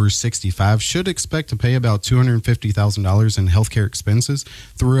over 65 should expect to pay about $250,000 in healthcare expenses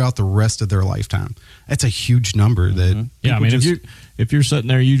throughout the rest of their lifetime. That's a huge number. That if you're sitting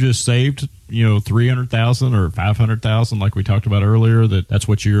there, you just saved $300,000 or $500,000, like we talked about earlier, that's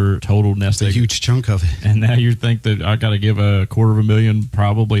what your total nest egg. It's a huge chunk of it. And now you think that I got to give $250,000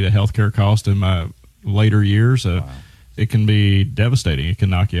 probably to healthcare cost in my later years. Wow. It can be devastating. It can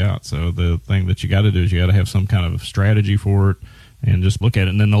knock you out. So the thing that you got to do is you got to have some kind of strategy for it and just look at it.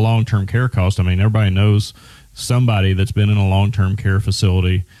 And then the long-term care cost. I mean, everybody knows somebody that's been in a long-term care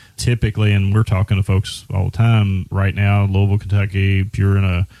facility typically, and we're talking to folks all the time right now, Louisville, Kentucky, if you're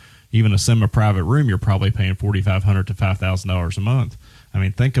in even a semi-private room, you're probably paying $4,500 to $5,000 a month. I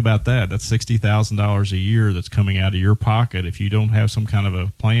mean, think about that. That's $60,000 a year that's coming out of your pocket if you don't have some kind of a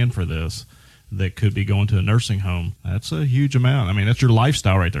plan for this that could be going to a nursing home. That's a huge amount. I mean, that's your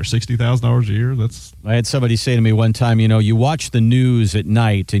lifestyle right there. $60,000 a year. I had somebody say to me one time, you watch the news at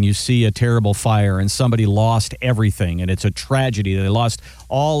night and you see a terrible fire and somebody lost everything and it's a tragedy. They lost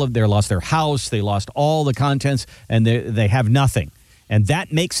their house, they lost all the contents, and they have nothing. And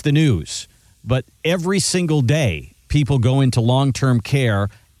that makes the news. But every single day, people go into long-term care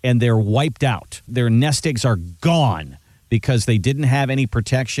and they're wiped out. Their nest eggs are gone because they didn't have any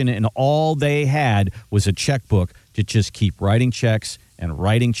protection, and all they had was a checkbook to just keep writing checks and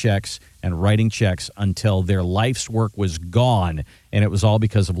writing checks and writing checks until their life's work was gone, and it was all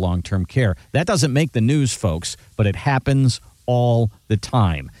because of long-term care. That doesn't make the news, folks, but it happens all the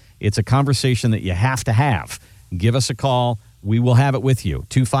time. It's a conversation that you have to have. Give us a call. We will have it with you.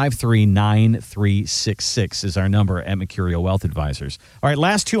 253-9366 is our number at Mercurio Wealth Advisors. All right,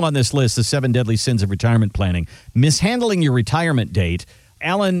 last two on this list, the 7 deadly sins of retirement planning. Mishandling your retirement date.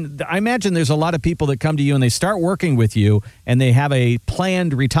 Alan, I imagine there's a lot of people that come to you and they start working with you and they have a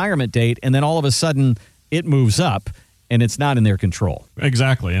planned retirement date, and then all of a sudden it moves up and it's not in their control.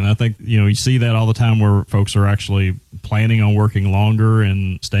 Exactly. And I think, you see that all the time where folks are actually planning on working longer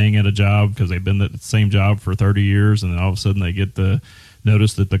and staying at a job because they've been at the same job for 30 years. And then all of a sudden they get the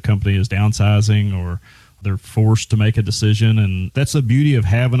notice that the company is downsizing, or they're forced to make a decision. And that's the beauty of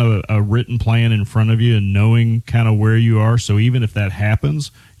having a written plan in front of you and knowing kind of where you are. So even if that happens,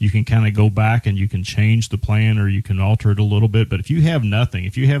 you can kind of go back and you can change the plan or you can alter it a little bit. But if you have nothing,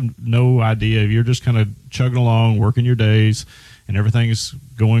 if you have no idea, if you're just kind of chugging along, working your days, and everything's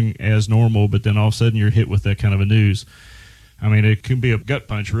going as normal, but then all of a sudden you're hit with that kind of a news, I mean, it can be a gut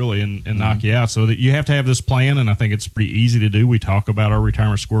punch, really, and knock you out. So that you have to have this plan, and I think it's pretty easy to do. We talk about our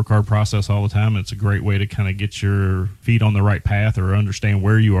retirement scorecard process all the time, and it's a great way to kind of get your feet on the right path or understand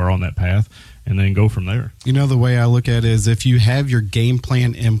where you are on that path and then go from there. The way I look at it is if you have your game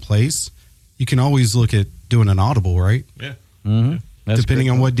plan in place, you can always look at doing an audible, right? Yeah. Mm-hmm. Yeah.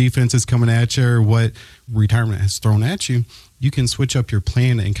 Depending on what defense is coming at you or what retirement has thrown at you, you can switch up your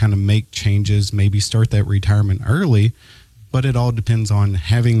plan and kind of make changes, maybe start that retirement early. But it all depends on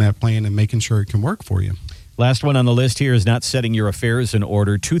having that plan and making sure it can work for you. Last one on the list here is not setting your affairs in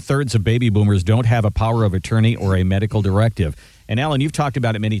order. 2/3 of baby boomers don't have a power of attorney or a medical directive. And Alan, you've talked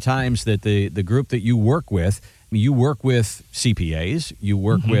about it many times that the group that you work with CPAs, you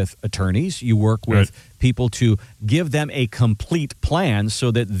work with attorneys, you work with people to give them a complete plan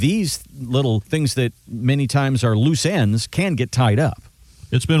so that these little things that many times are loose ends can get tied up.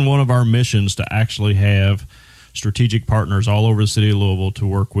 It's been one of our missions to actually have strategic partners all over the city of Louisville to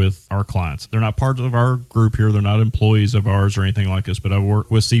work with our clients. They're not part of our group here. They're not employees of ours or anything like this, but I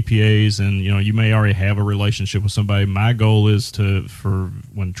work with CPAs, and you may already have a relationship with somebody. My goal is for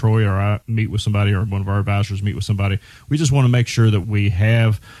when Troy or I meet with somebody, or one of our advisors meet with somebody, we just want to make sure that we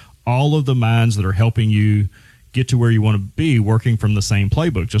have all of the minds that are helping you get to where you want to be working from the same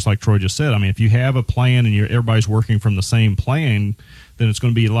playbook. Just like Troy just said, I mean, if you have a plan and everybody's working from the same plan, then it's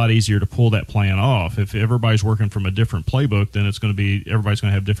going to be a lot easier to pull that plan off. If everybody's working from a different playbook, then everybody's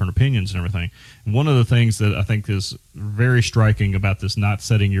going to have different opinions and everything. And one of the things that I think is very striking about this not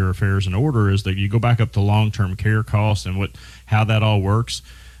setting your affairs in order is that you go back up to long-term care costs and how that all works.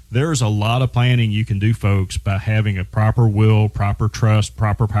 There's a lot of planning you can do, folks, by having a proper will, proper trust,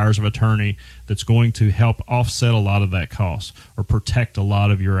 proper powers of attorney that's going to help offset a lot of that cost or protect a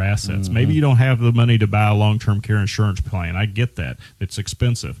lot of your assets. Mm-hmm. Maybe you don't have the money to buy a long-term care insurance plan. I get that. It's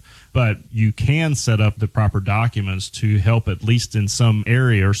expensive. But you can set up the proper documents to help, at least in some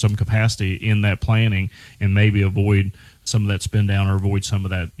area or some capacity in that planning, and maybe avoid some of that spin down or avoid some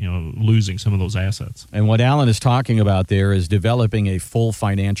of that, losing some of those assets. And what Alan is talking about there is developing a full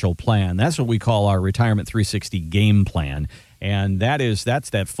financial plan. That's what we call our Retirement 360 game plan. And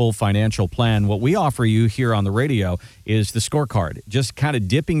that's that full financial plan. What we offer you here on the radio is the scorecard, just kind of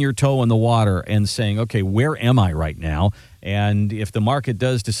dipping your toe in the water and saying, okay, where am I right now? And if the market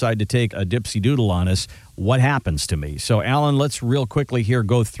does decide to take a dipsy doodle on us, what happens to me? So, Alan, let's real quickly here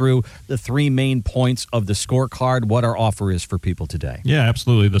go through the three main points of the scorecard, what our offer is for people today. Yeah,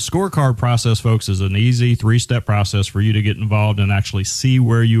 absolutely. The scorecard process, folks, is an easy 3-step process for you to get involved and actually see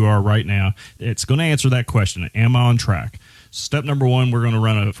where you are right now. It's going to answer that question, am I on track? Step number 1, we're going to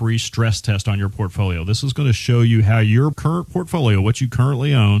run a free stress test on your portfolio. This is going to show you how your current portfolio, what you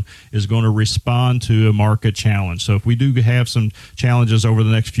currently own, is going to respond to a market challenge. So if we do have some challenges over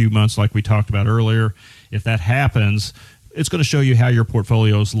the next few months, like we talked about earlier, if that happens, it's going to show you how your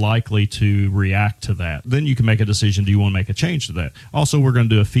portfolio is likely to react to that. Then you can make a decision, do you want to make a change to that? Also, we're going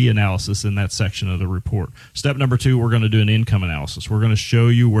to do a fee analysis in that section of the report. Step number 2, we're going to do an income analysis. We're going to show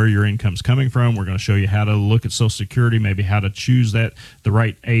you where your income's coming from. We're going to show you how to look at Social Security, maybe how to choose the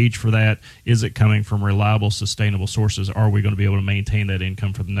right age for that. Is it coming from reliable, sustainable sources? Are we going to be able to maintain that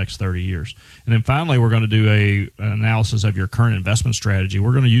income for the next 30 years? And then finally, we're going to do an analysis of your current investment strategy.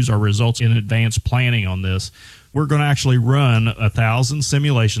 We're going to use our results in advanced planning on this. We're going to actually run 1,000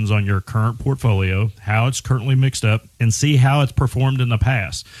 simulations on your current portfolio, how it's currently mixed up, and see how it's performed in the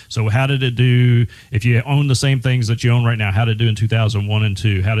past. So how did it do if you own the same things that you own right now? How did it do in 2001 and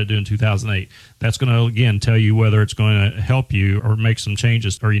 2? How did it do in 2008? That's going to, again, tell you whether it's going to help you or make some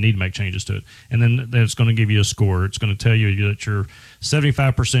changes, or you need to make changes to it. And then it's going to give you a score. It's going to tell you that you're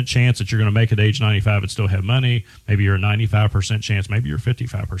 75% chance that you're going to make it age 95 and still have money. Maybe you're a 95% chance. Maybe you're a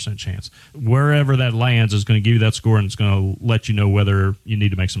 55% chance. Wherever that lands is going to give you that score, and it's going to let you know whether you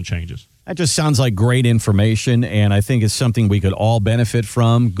need to make some changes. That just sounds like great information, and I think it's something we could all benefit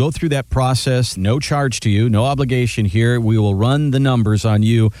from. Go through that process, no charge to you, no obligation here. We will run the numbers on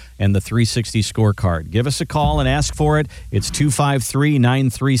you and the 360 scorecard. Give us a call and ask for it. It's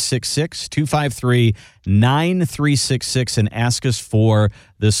 253-9366, 253-9366, and ask us for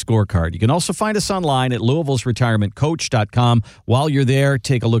the scorecard. You can also find us online at Louisville'sRetirementCoach.com. While you're there,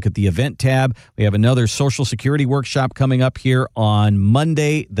 take a look at the event tab. We have another Social Security workshop coming up here on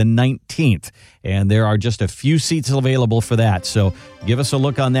Monday the 19th, and there are just a few seats available for that. So give us a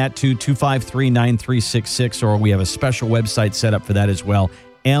look on that too, 253-9366, or we have a special website set up for that as well,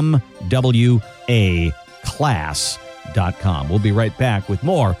 MWAclass.com. We'll be right back with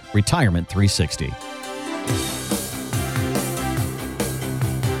more Retirement 360.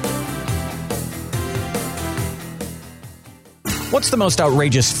 What's the most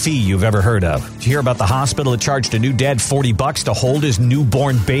outrageous fee you've ever heard of? Did you hear about the hospital that charged a new dad $40 to hold his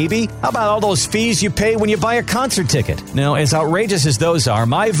newborn baby? How about all those fees you pay when you buy a concert ticket? Now, as outrageous as those are,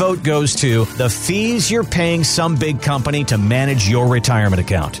 my vote goes to the fees you're paying some big company to manage your retirement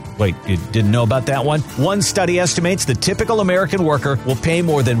account. Wait, you didn't know about that one? One study estimates the typical American worker will pay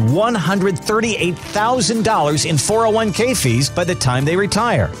more than $138,000 in 401k fees by the time they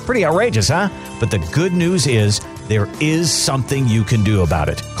retire. Pretty outrageous, huh? But the good news is, there is something you can do about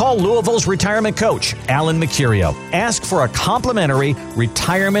it. Call Louisville's retirement coach, Alan Mercurio. Ask for a complimentary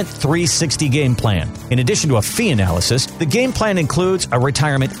Retirement 360 game plan. In addition to a fee analysis, the game plan includes a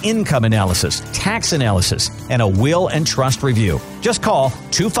retirement income analysis, tax analysis, and a will and trust review. Just call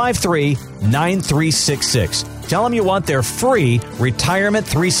 253-9366. Tell them you want their free Retirement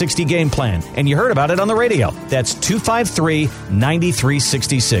 360 game plan, and you heard about it on the radio. That's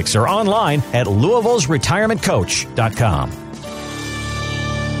 253-9366, or online at Louisville'sRetirementCoach.com.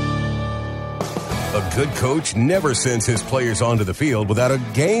 A A good coach never sends his players onto the field without a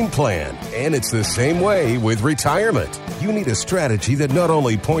game plan. And it's the same way with retirement. You need a strategy that not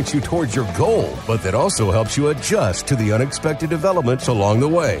only points you towards your goal, but that also helps you adjust to the unexpected developments along the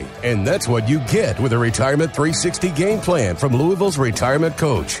way. And that's what you get with a Retirement 360 game plan from Louisville's retirement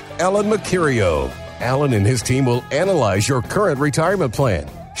coach, Alan Mercurio. Alan and his team will analyze your current retirement plan,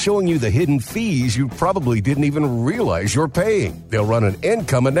 showing you the hidden fees you probably didn't even realize you're paying. They'll run an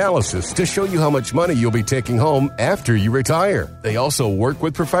income analysis to show you how much money you'll be taking home after you retire. They also work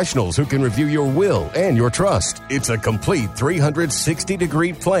with professionals who can review your will and your trust. It's a complete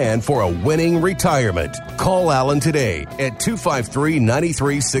 360-degree plan for a winning retirement. Call Alan today at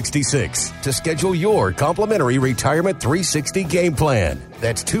 253-9366 to schedule your complimentary Retirement 360 game plan.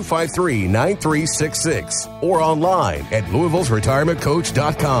 That's 253-9366 or online at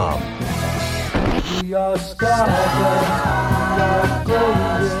Louisville'sRetirementCoach.com. We are stardust, we are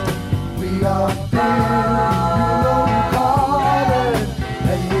golden, we are billion-colored,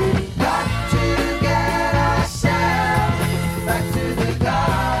 and we've got to get ourselves back to the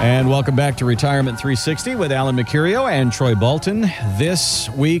garden. And welcome back to Retirement 360 with Alan Mercurio and Troy Bolton.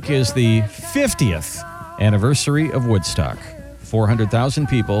 This week is the 50th anniversary of Woodstock. 400,000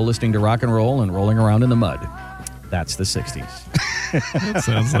 people listening to rock and roll and rolling around in the mud. That's the 60s. That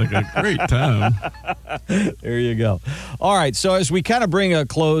sounds like a great time. There you go. All right, so as we kind of bring a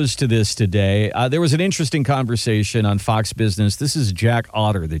close to this today, there was an interesting conversation on Fox Business. This is Jack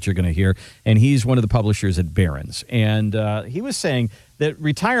Otter that you're going to hear, and he's one of the publishers at Barron's. And he was saying that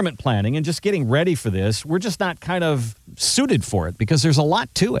retirement planning and just getting ready for this, we're just not kind of suited for it because there's a lot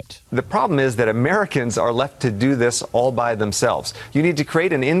to it. The problem is that Americans are left to do this all by themselves. You need to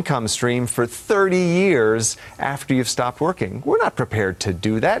create an income stream for 30 years after you've stopped working. We're not prepared to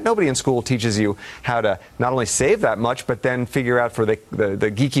do that. Nobody in school teaches you how to not only save that much, but then figure out, for the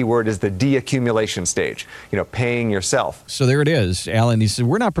geeky word is the deaccumulation stage, paying yourself. So there it is, Alan. He said,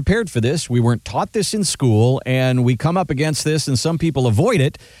 we're not prepared for this. We weren't taught this in school, and we come up against this, and some people avoid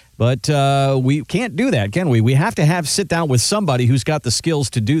it. But we can't do that, can we? We have to sit down with somebody who's got the skills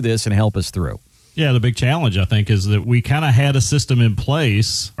to do this and help us through. Yeah, the big challenge, I think, is that we kind of had a system in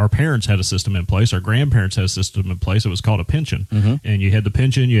place. Our parents had a system in place. Our grandparents had a system in place. It was called a pension. Mm-hmm. And you had the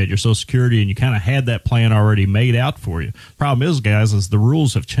pension, you had your Social Security, and you kind of had that plan already made out for you. Problem is, guys, is the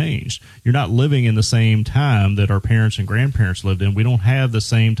rules have changed. You're not living in the same time that our parents and grandparents lived in. We don't have the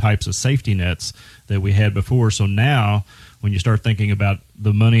same types of safety nets that we had before. So now, when you start thinking about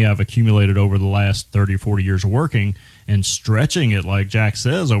the money I've accumulated over the last 30, 40 years of working and stretching it, like Jack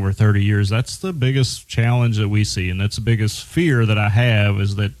says, over 30 years, that's the biggest challenge that we see. And that's the biggest fear that I have,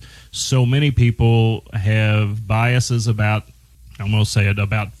 is that so many people have biases about, I'm going to say it,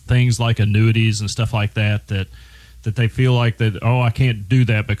 about things like annuities and stuff like that, that they feel like that, I can't do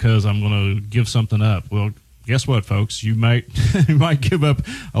that because I'm going to give something up. Well, guess what, folks? You might give up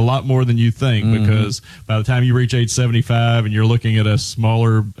a lot more than you think, because by the time you reach age 75 and you're looking at a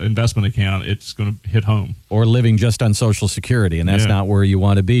smaller investment account, it's going to hit home. Or living just on Social Security, and that's not where you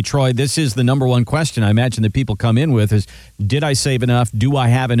want to be. Troy, this is the number one question I imagine that people come in with is, did I save enough? Do I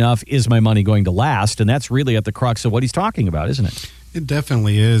have enough? Is my money going to last? And that's really at the crux of what he's talking about, isn't it? It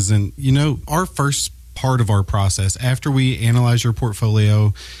definitely is. And, our first part of our process, after we analyze your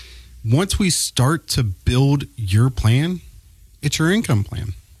portfolio, once we start to build your plan, it's your income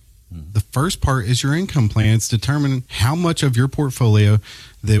plan. The first part is your income plan. It's determining how much of your portfolio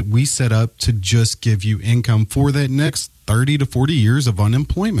that we set up to just give you income for that next 30 to 40 years of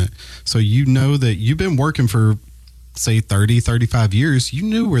unemployment. So you know that you've been working for, say, 30, 35 years, you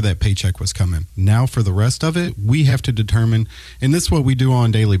knew where that paycheck was coming. Now for the rest of it, we have to determine, and this is what we do on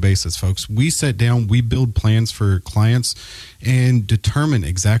a daily basis, folks. We sit down, we build plans for clients and determine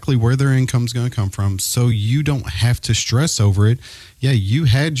exactly where their income's going to come from, so you don't have to stress over it. Yeah, you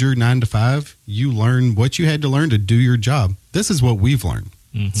had your 9 to 5. You learned what you had to learn to do your job. This is what we've learned.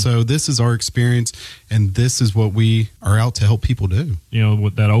 Mm-hmm. So this is our experience, and this is what we are out to help people do.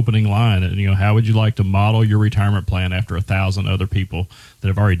 With that opening line, how would you like to model your retirement plan after 1,000 other people that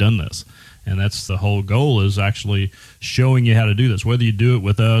have already done this? And that's the whole goal, is actually showing you how to do this. Whether you do it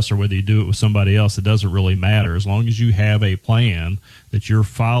with us or whether you do it with somebody else, it doesn't really matter. As long as you have a plan that you're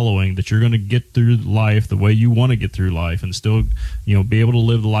following, that you're going to get through life the way you want to get through life, and still, be able to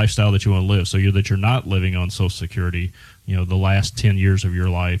live the lifestyle that you want to live, so that you're not living on Social Security, the last 10 years of your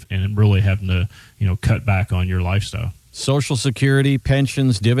life, and really having to, cut back on your lifestyle. Social Security,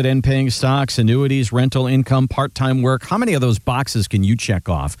 pensions, dividend-paying stocks, annuities, rental income, part-time work. How many of those boxes can you check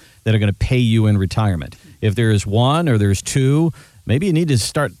off that are going to pay you in retirement? If there is one or there's two, maybe you need to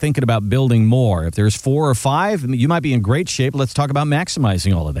start thinking about building more. If there's 4 or 5, you might be in great shape. Let's talk about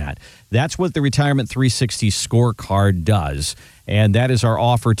maximizing all of that. That's what the Retirement 360 scorecard does. And that is our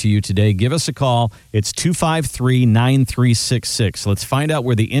offer to you today. Give us a call. It's 253-9366. Let's find out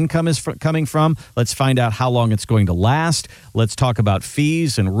where the income is coming from. Let's find out how long it's going to last. Let's talk about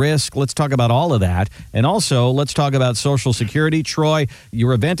fees and risk. Let's talk about all of that. And also, let's talk about Social Security. Troy,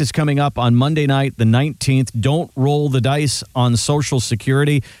 your event is coming up on Monday night, the 19th. Don't roll the dice on Social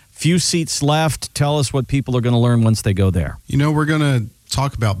Security. Few seats left. Tell us what people are going to learn once they go there. We're going to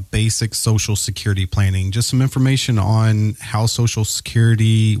talk about basic Social Security planning, just some information on how Social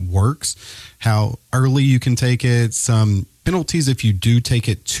Security works, how early you can take it, some penalties if you do take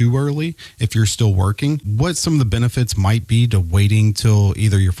it too early, if you're still working, what some of the benefits might be to waiting till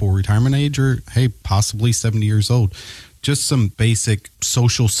either your full retirement age or, hey, possibly 70 years old. Just some basic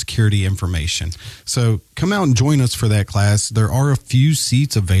Social Security information. So come out and join us for that class. There are a few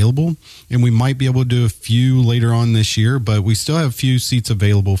seats available, and we might be able to do a few later on this year, but we still have a few seats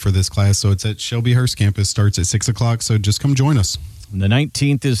available for this class. So it's at Shelbyhurst campus, starts at 6 o'clock. So just come join us. The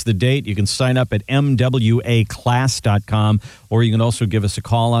 19th is the date. You can sign up at mwaclass.com, or you can also give us a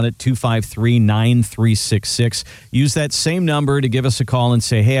call on it, 253-9366. Use that same number to give us a call and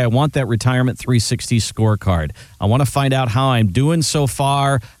say, hey, I want that Retirement 360 scorecard. I want to find out how I'm doing so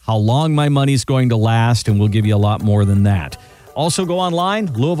far, how long my money's going to last, and we'll give you a lot more than that. Also go online,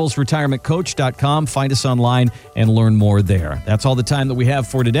 Louisville'sRetirementCoach.com. Find us online and learn more there. That's all the time that we have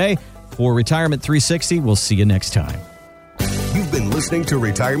for today. For Retirement 360, we'll see you next time. You've been listening to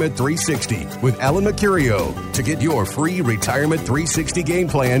Retirement 360 with Alan Mercurio. To get your free Retirement 360 game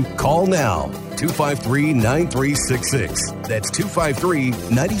plan, call now. 253-9366. That's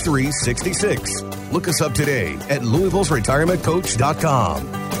 253-9366. Look us up today at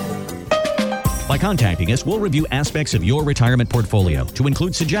Louisville'sRetirementCoach.com. By contacting us, we'll review aspects of your retirement portfolio to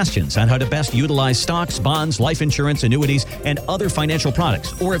include suggestions on how to best utilize stocks, bonds, life insurance, annuities, and other financial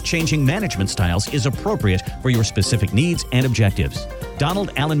products, or if changing management styles is appropriate for your specific needs and objectives.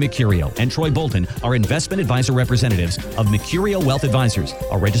 Donald Allen Mercurio and Troy Bolton are investment advisor representatives of Mercurio Wealth Advisors,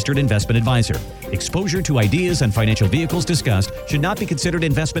 a registered investment advisor. Exposure to ideas and financial vehicles discussed should not be considered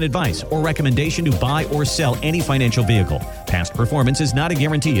investment advice or recommendation to buy or sell any financial vehicle. Past performance is not a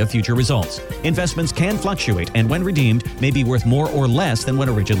guarantee of future results. Investments can fluctuate and when redeemed may be worth more or less than when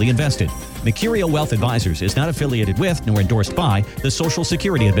originally invested. Mercurio Wealth Advisors is not affiliated with nor endorsed by the Social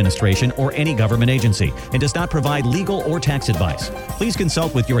Security Administration or any government agency and does not provide legal or tax advice. Please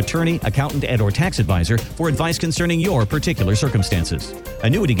consult with your attorney, accountant, and/or tax advisor for advice concerning your particular circumstances.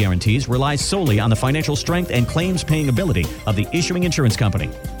 Annuity guarantees rely solely on the financial strength and claims paying ability of the issuing insurance company.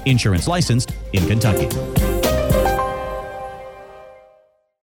 Insurance licensed in Kentucky.